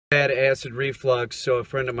had acid reflux, so a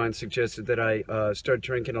friend of mine suggested that I start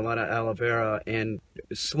drinking a lot of aloe vera and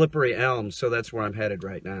slippery elm, so that's where I'm headed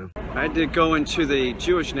right now. I did go into the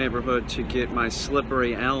Jewish neighborhood to get my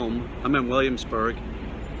slippery elm. I'm in Williamsburg,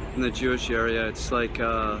 in the Jewish area. It's like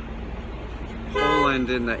Poland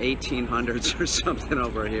in the 1800s or something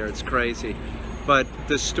over here. It's crazy. But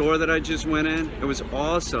the store that I just went in, it was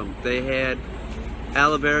awesome. They had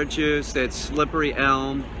aloe vera juice, they had slippery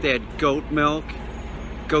elm, they had goat milk,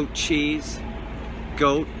 goat cheese,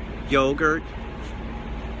 goat yogurt.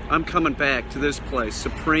 I'm coming back to this place,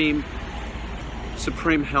 Supreme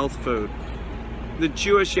Health Food. The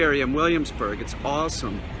Jewish area in Williamsburg, it's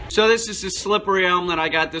awesome. So this is the slippery elm that I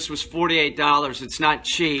got. This was $48. It's not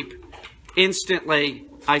cheap. Instantly,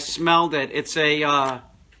 I smelled it. It's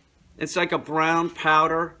like a brown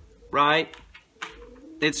powder, right?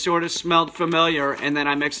 It sort of smelled familiar, and then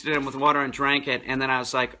I mixed it in with water and drank it, and then I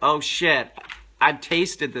was like, oh shit, I've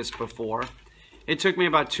tasted this before. It took me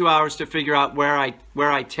about 2 hours to figure out where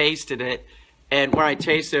I tasted it, and where I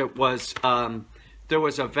tasted it was, there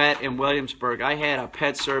was a vet in Williamsburg. I had a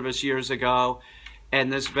pet service years ago,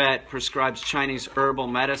 and this vet prescribes Chinese herbal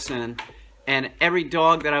medicine, and every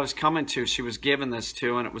dog that I was coming to, she was giving this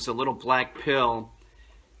to, and it was a little black pill.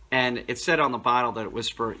 And it said on the bottle that it was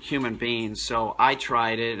for human beings, so I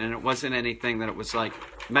tried it, and it wasn't anything that it was like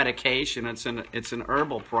medication. It's an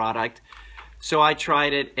herbal product. So I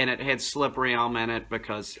tried it, and it had slippery elm in it,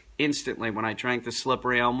 because instantly when I drank the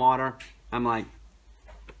slippery elm water, I'm like,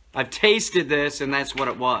 I've tasted this, and that's what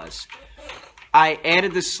it was. I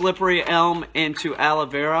added the slippery elm into aloe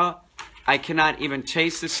vera. I cannot even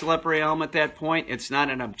taste the slippery elm at that point. It's not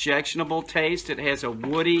an objectionable taste. It has a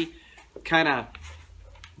woody kind of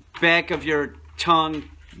back of your tongue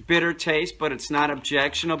bitter taste, but it's not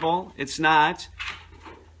objectionable. It's not.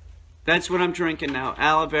 That's what I'm drinking now,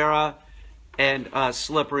 aloe vera and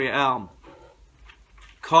slippery elm.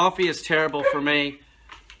 Coffee is terrible for me.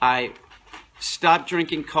 I stopped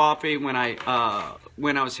drinking coffee when I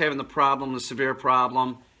was having the severe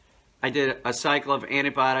problem. I did a cycle of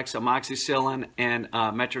antibiotics, amoxicillin and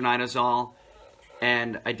metronidazole.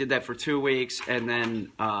 And I did that for 2 weeks, and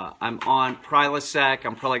then I'm on Prilosec.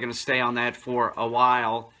 I'm probably going to stay on that for a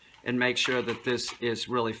while and make sure that this is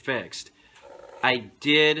really fixed. I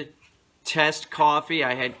did test coffee.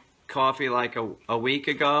 I had coffee like a week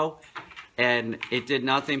ago, and it did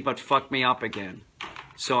nothing but fuck me up again.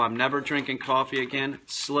 So I'm never drinking coffee again.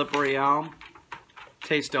 Slippery elm,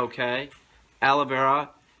 tastes okay. Aloe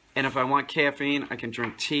vera, and if I want caffeine, I can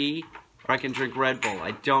drink tea. Or I can drink Red Bull.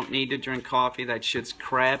 I don't need to drink coffee. That shit's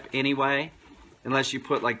crap anyway, unless you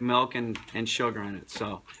put like milk and sugar in it.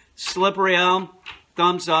 So, slippery elm,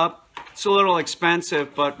 thumbs up. It's a little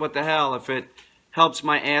expensive, but what the hell if it helps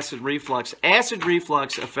my acid reflux. Acid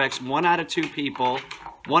reflux affects 1 out of 2 people,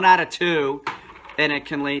 1 out of 2, and it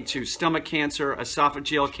can lead to stomach cancer,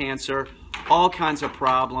 esophageal cancer, all kinds of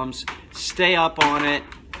problems. Stay up on it.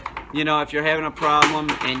 You know, if you're having a problem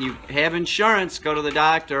and you have insurance, go to the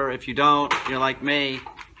doctor. If you don't, you're like me.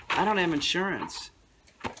 I don't have insurance.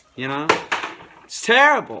 You know? It's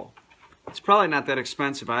terrible. It's probably not that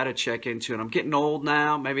expensive. I had to check into it. I'm getting old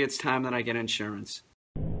now. Maybe it's time that I get insurance.